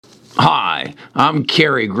Hi, I'm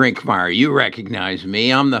Kerry Grinkmeyer. You recognize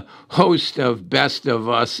me. I'm the host of Best of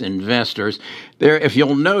Us Investors. If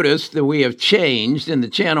you'll notice that we have changed, and the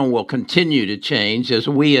channel will continue to change as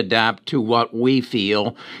we adapt to what we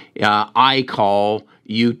feel I call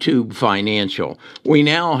YouTube Financial. We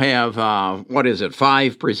now have, 5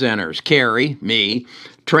 presenters. Kerry, me,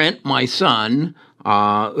 Trent, my son,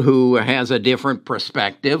 who has a different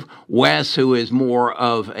perspective. Wes, who is more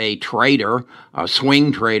of a trader, a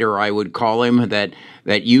swing trader, I would call him, that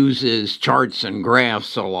uses charts and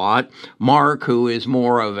graphs a lot. Mark, who is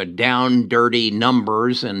more of a down dirty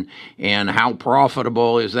numbers and how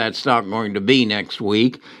profitable is that stock going to be next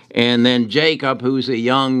week. And then Jacob, who's a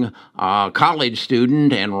young college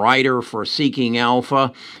student and writer for Seeking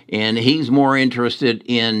Alpha, and he's more interested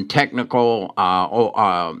in technical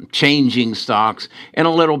changing stocks and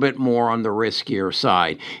a little bit more on the riskier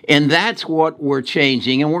side. And that's what we're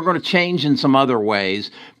changing, and we're going to change in some other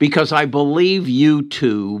ways because I believe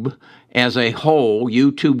YouTube as a whole,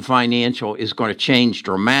 YouTube Financial, is going to change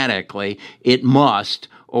dramatically. It must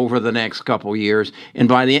over the next couple years. And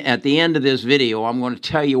at the end of this video, I'm going to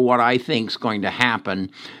tell you what I think is going to happen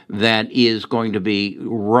that is going to be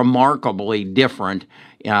remarkably different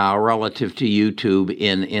relative to YouTube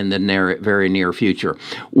in the very near future.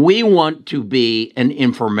 We want to be an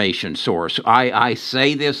information source. I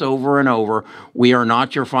say this over and over. We are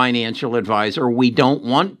not your financial advisor. We don't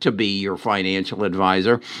want to be your financial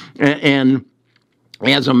advisor. And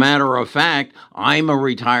as a matter of fact, I'm a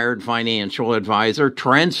retired financial advisor.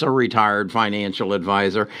 Trent's a retired financial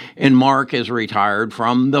advisor. And Mark is retired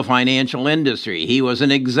from the financial industry. He was an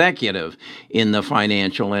executive in the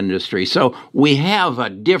financial industry. So we have a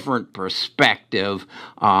different perspective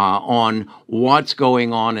on what's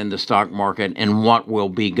going on in the stock market and what will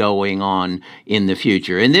be going on in the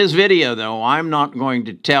future. In this video, though, I'm not going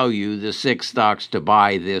to tell you the 6 stocks to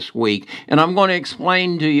buy this week. And I'm going to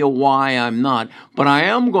explain to you why I'm not. But I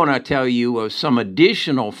am going to tell you of some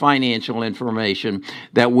additional financial information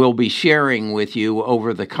that we'll be sharing with you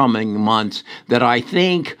over the coming months that I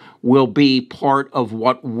think will be part of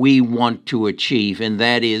what we want to achieve, and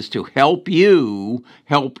that is to help you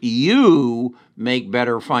make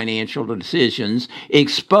better financial decisions,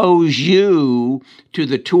 expose you to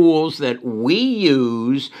the tools that we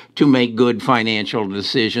use to make good financial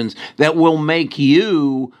decisions that will make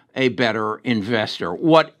you a better investor,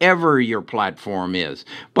 whatever your platform is.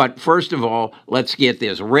 But first of all, let's get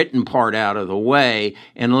this written part out of the way,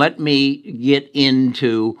 and let me get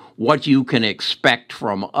into what you can expect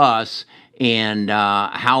from us and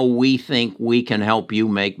how we think we can help you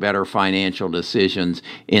make better financial decisions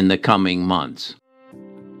in the coming months.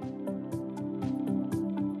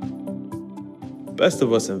 Best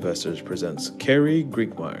of Us Investors presents Kerry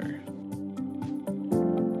Grinkmeyer.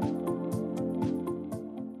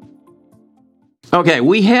 Okay,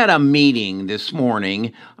 we had a meeting this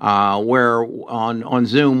morning where on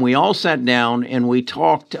Zoom we all sat down and we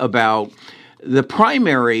talked about the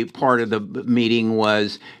primary part of the meeting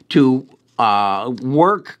was to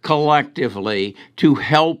work collectively to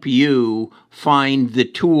help you find the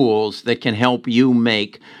tools that can help you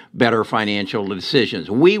make better financial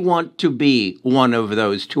decisions. We want to be one of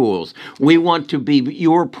those tools. We want to be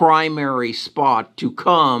your primary spot to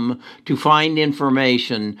come to find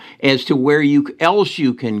information as to where else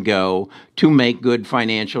you can go to make good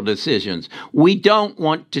financial decisions. We don't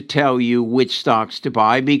want to tell you which stocks to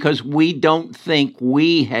buy because we don't think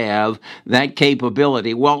we have that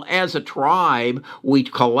capability. Well, as a tribe, we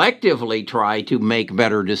collectively try to make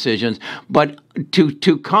better decisions, but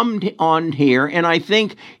to come on here, and I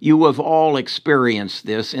think you have all experienced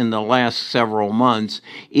this in the last several months,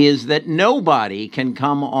 is that nobody can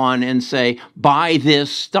come on and say, buy this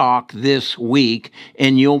stock this week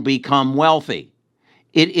and you'll become wealthy.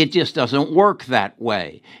 It just doesn't work that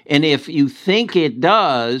way. And if you think it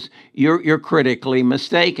does, you're critically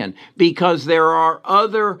mistaken, because there are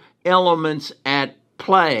other elements at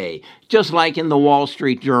play. Just like in the Wall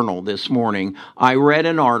Street Journal this morning, I read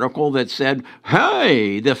an article that said,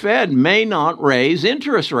 hey, the Fed may not raise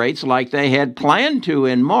interest rates like they had planned to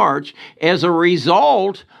in March as a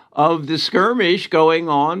result of the skirmish going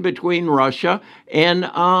on between Russia and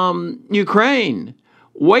Ukraine.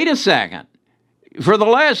 Wait a second. For the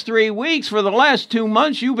last 3 weeks, for the last 2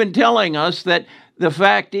 months, you've been telling us that the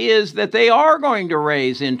fact is that they are going to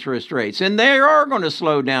raise interest rates and they are going to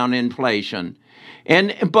slow down inflation.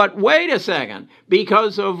 But wait a second,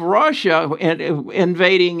 because of Russia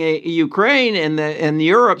invading Ukraine and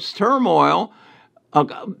Europe's turmoil,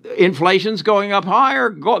 Inflation's going up higher,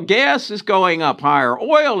 gas is going up higher,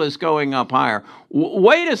 oil is going up higher.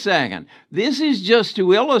 Wait a second. This is just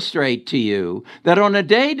to illustrate to you that on a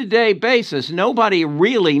day-to-day basis, nobody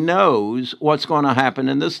really knows what's going to happen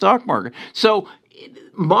in the stock market. So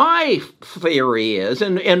my theory is,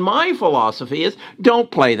 and my philosophy is, don't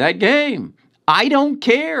play that game. I don't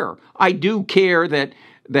care. I do care that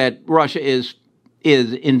Russia is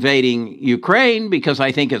invading Ukraine because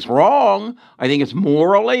I think it's wrong. I think it's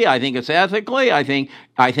morally. I think it's ethically. I think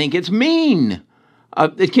it's mean.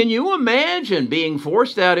 Can you imagine being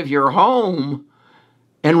forced out of your home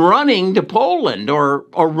and running to Poland or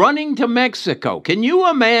running to Mexico? Can you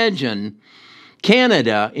imagine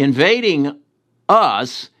Canada invading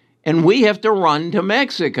us and we have to run to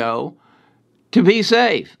Mexico to be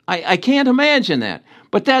safe? I can't imagine that.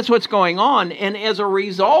 But that's what's going on. And as a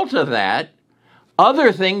result of that,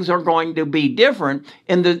 other things are going to be different,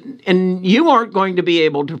 and you aren't going to be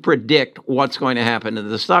able to predict what's going to happen to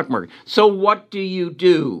the stock market. So what do you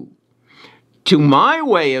do? To my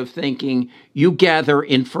way of thinking, you gather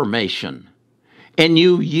information, and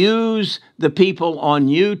you use the people on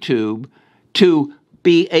YouTube to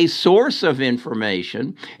be a source of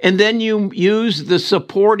information, and then you use the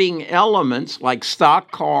supporting elements like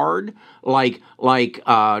Stock Card, like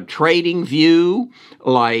Trading View,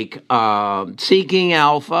 like Seeking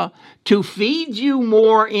Alpha, to feed you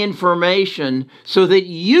more information so that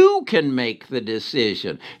you can make the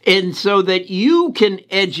decision and so that you can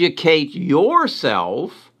educate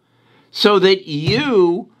yourself so that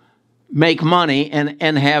you make money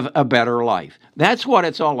and have a better life. That's what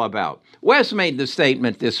it's all about. Wes made the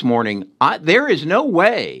statement this morning, there is no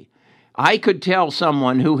way I could tell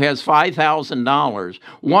someone who has $5,000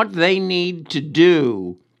 what they need to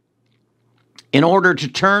do in order to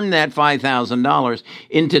turn that $5,000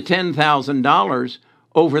 into $10,000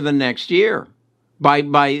 over the next year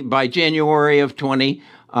by January of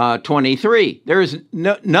 2023. There is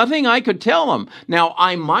nothing I could tell them. Now,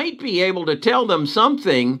 I might be able to tell them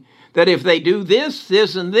something that if they do this,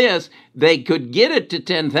 this, and this, they could get it to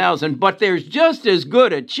 10,000, but there's just as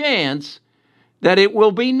good a chance that it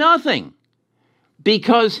will be nothing.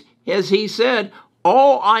 Because, as he said,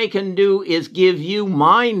 all I can do is give you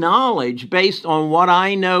my knowledge based on what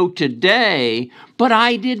I know today, but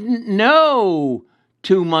I didn't know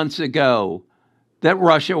 2 months ago that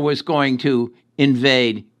Russia was going to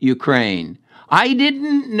invade Ukraine. I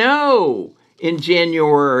didn't know in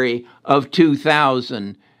January of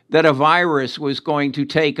 2000 that a virus was going to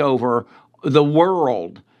take over the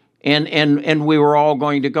world and we were all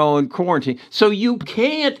going to go in quarantine. So you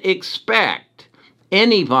can't expect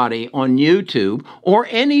anybody on YouTube or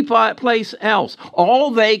any place else.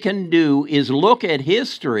 All they can do is look at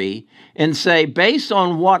history and say, based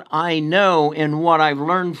on what I know and what I've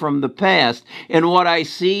learned from the past and what I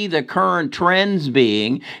see the current trends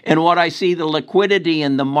being and what I see the liquidity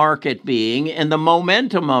in the market being and the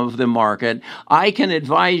momentum of the market, I can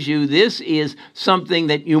advise you this is something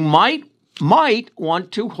that you might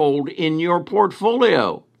want to hold in your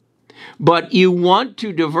portfolio. But you want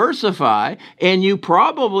to diversify, and you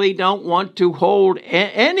probably don't want to hold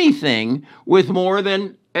anything with more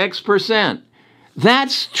than X percent.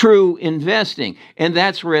 That's true investing, and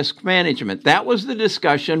that's risk management. That was the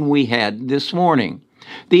discussion we had this morning.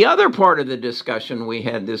 The other part of the discussion we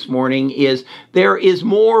had this morning is there is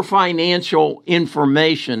more financial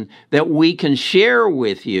information that we can share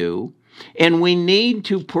with you, and we need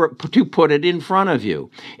to put it in front of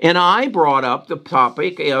you. And I brought up the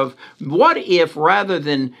topic of what if rather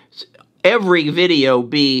than every video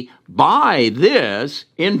be buy this,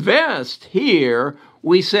 invest here,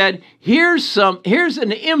 we said here's an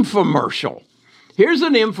infomercial. Here's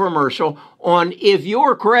an infomercial on if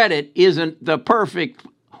your credit isn't the perfect,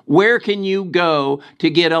 where can you go to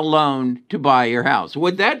get a loan to buy your house?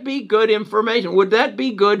 Would that be good information? Would that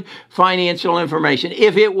be good financial information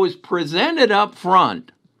if it was presented up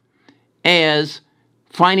front as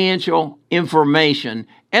financial information,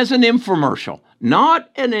 as an infomercial? Not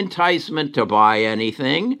an enticement to buy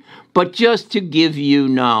anything, but just to give you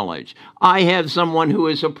knowledge. I have someone who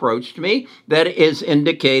has approached me that has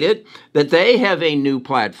indicated that they have a new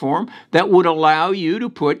platform that would allow you to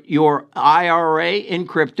put your IRA in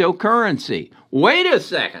cryptocurrency. Wait a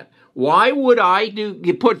second. Why would I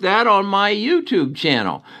put that on my YouTube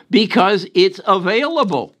channel? Because it's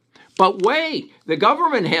available. But wait, the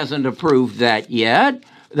government hasn't approved that yet.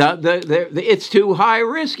 It's too high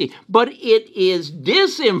risky. But it is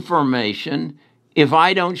disinformation if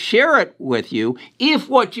I don't share it with you, if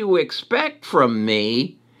what you expect from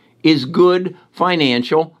me is good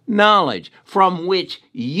financial knowledge from which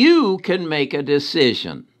you can make a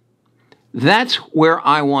decision. That's where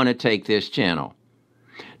I want to take this channel.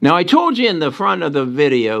 Now, I told you in the front of the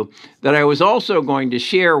video that I was also going to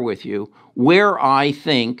share with you where I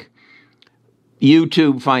think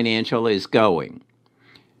YouTube Financial is going.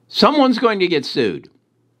 Someone's going to get sued.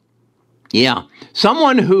 Yeah,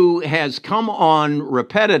 someone who has come on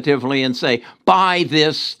repetitively and say, buy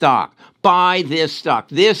this stock, buy this stock.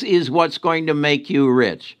 This is what's going to make you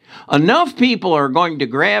rich. Enough people are going to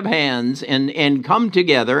grab hands and come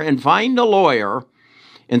together and find a lawyer,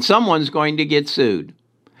 and someone's going to get sued.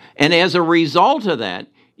 And as a result of that,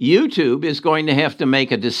 YouTube is going to have to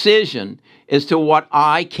make a decision as to what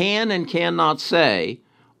I can and cannot say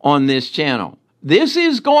on this channel. This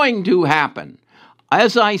is going to happen.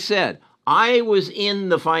 As I said, I was in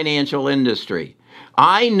the financial industry.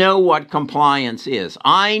 I know what compliance is.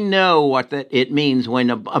 I know what it means when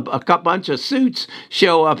a bunch of suits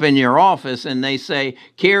show up in your office and they say,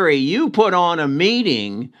 Kerry, you put on a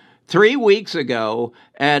meeting 3 weeks ago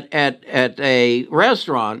at a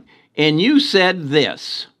restaurant and you said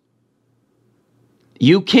this.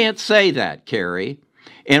 You can't say that, Kerry,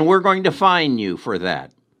 and we're going to fine you for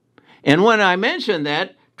that. And when I mentioned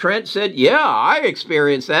that, Trent said, yeah, I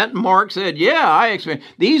experienced that. And Mark said, yeah, I experienced.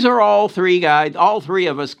 These are all three guys. All three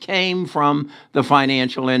of us came from the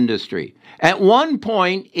financial industry. At one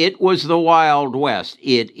point, it was the Wild West.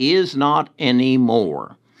 It is not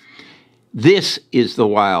anymore. This is the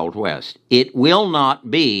Wild West. It will not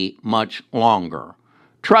be much longer.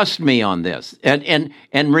 Trust me on this. And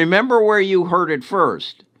remember where you heard it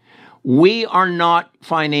first. We are not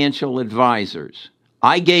financial advisors.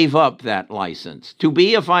 I gave up that license. To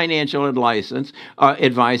be a financial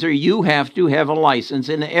advisor, you have to have a license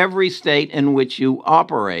in every state in which you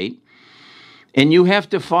operate, and you have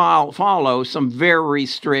to follow some very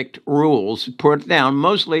strict rules put down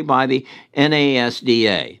mostly by the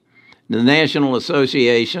NASDA, the National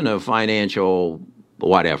Association of Financial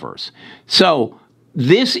Whatevers. So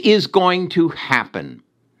this is going to happen.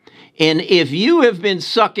 And if you have been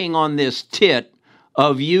sucking on this tit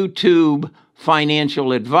of YouTube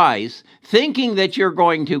financial advice, thinking that you're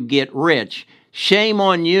going to get rich, shame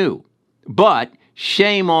on you. But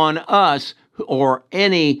shame on us or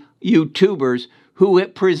any YouTubers who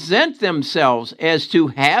present themselves as to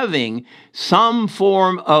having some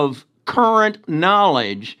form of current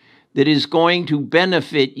knowledge that is going to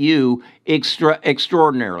benefit you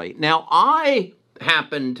extraordinarily. Now, I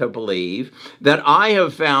happen to believe that I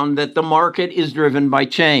have found that the market is driven by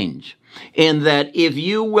change. And that if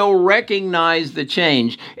you will recognize the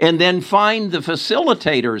change and then find the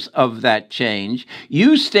facilitators of that change,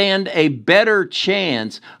 you stand a better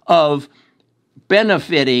chance of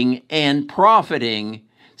benefiting and profiting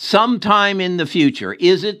sometime in the future.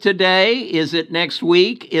 Is it today? Is it next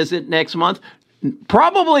week? Is it next month?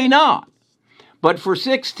 Probably not. But for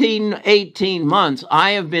 16, 18 months,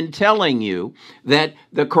 I have been telling you that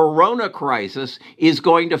the corona crisis is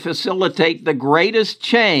going to facilitate the greatest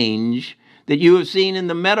change that you have seen in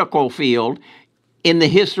the medical field in the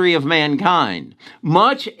history of mankind,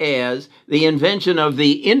 much as the invention of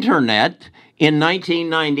the internet in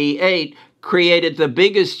 1998 created the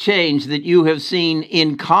biggest change that you have seen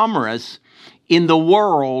in commerce in the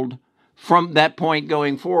world from that point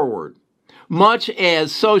going forward. Much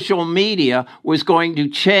as social media was going to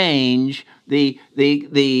change the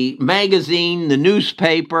magazine, the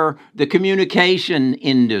newspaper, the communication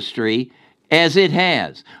industry as it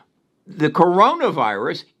has. The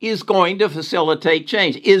coronavirus is going to facilitate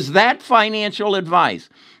change. Is that financial advice?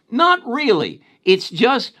 Not really. It's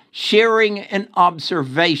just sharing an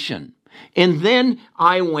observation. And then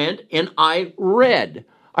I went and I read.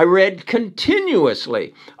 I read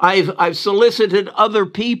continuously. I've solicited other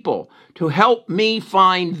people to help me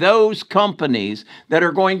find those companies that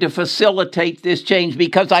are going to facilitate this change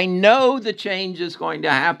because I know the change is going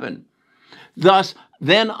to happen. Thus,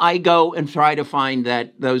 then I go and try to find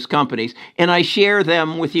those companies and I share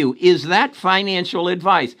them with you. Is that financial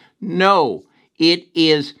advice? No. It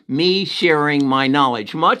is me sharing my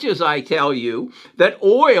knowledge. Much as I tell you that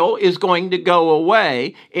oil is going to go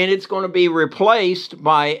away and it's going to be replaced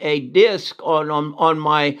by a disc on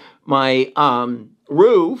my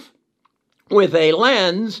roof with a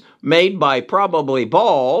lens made by probably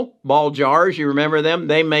Ball jars. You remember them?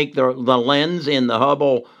 They make the lens in the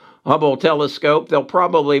Hubble telescope. They'll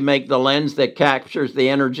probably make the lens that captures the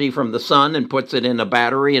energy from the sun and puts it in a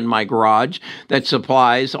battery in my garage that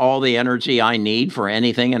supplies all the energy I need for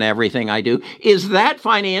anything and everything I do. Is that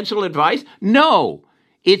financial advice? No.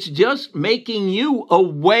 It's just making you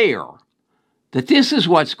aware that this is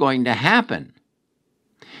what's going to happen.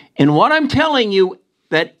 And what I'm telling you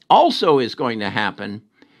that also is going to happen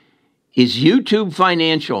is YouTube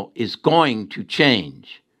Financial is going to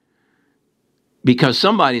change because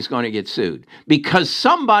somebody's going to get sued, because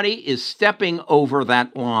somebody is stepping over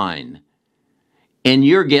that line and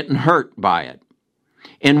you're getting hurt by it.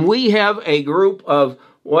 And we have a group of,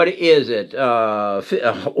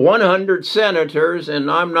 100 senators,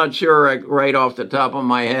 and I'm not sure right off the top of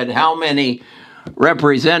my head how many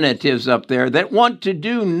representatives up there that want to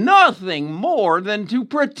do nothing more than to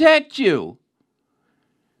protect you.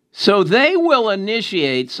 So they will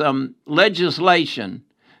initiate some legislation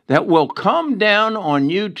that will come down on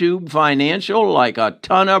YouTube Financial like a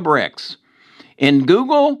ton of bricks. And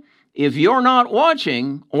Google, if you're not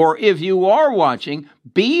watching, or if you are watching,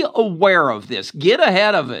 be aware of this. Get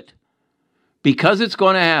ahead of it, because it's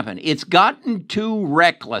going to happen. It's gotten too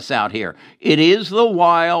reckless out here. It is the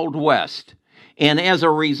Wild West. And as a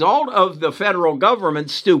result of the federal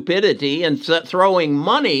government's stupidity and throwing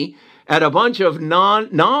money at a bunch of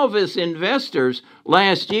novice investors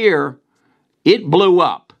last year, it blew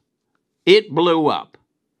up. It blew up.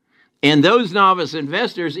 And those novice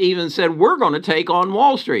investors even said, we're going to take on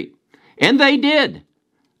Wall Street. And they did.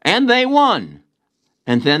 And they won.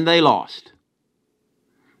 And then they lost.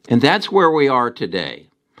 And that's where we are today.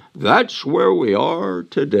 That's where we are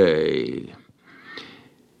today.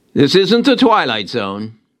 This isn't the Twilight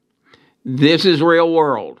Zone. This is real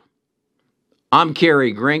world. I'm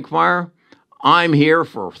Kerry Grinkmeyer. I'm here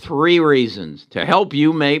for 3 reasons: to help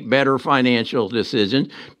you make better financial decisions,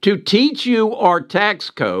 to teach you our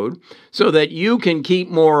tax code so that you can keep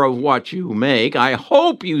more of what you make. I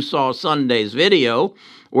hope you saw Sunday's video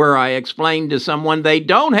where I explained to someone they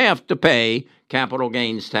don't have to pay capital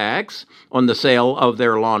gains tax on the sale of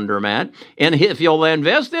their laundromat. And if you'll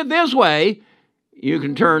invest it this way, you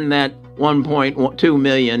can turn that $1.2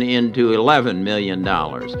 million into $11 million.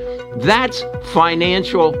 That's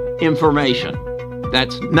financial information.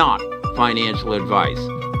 That's not financial advice.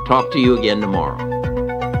 Talk to you again tomorrow.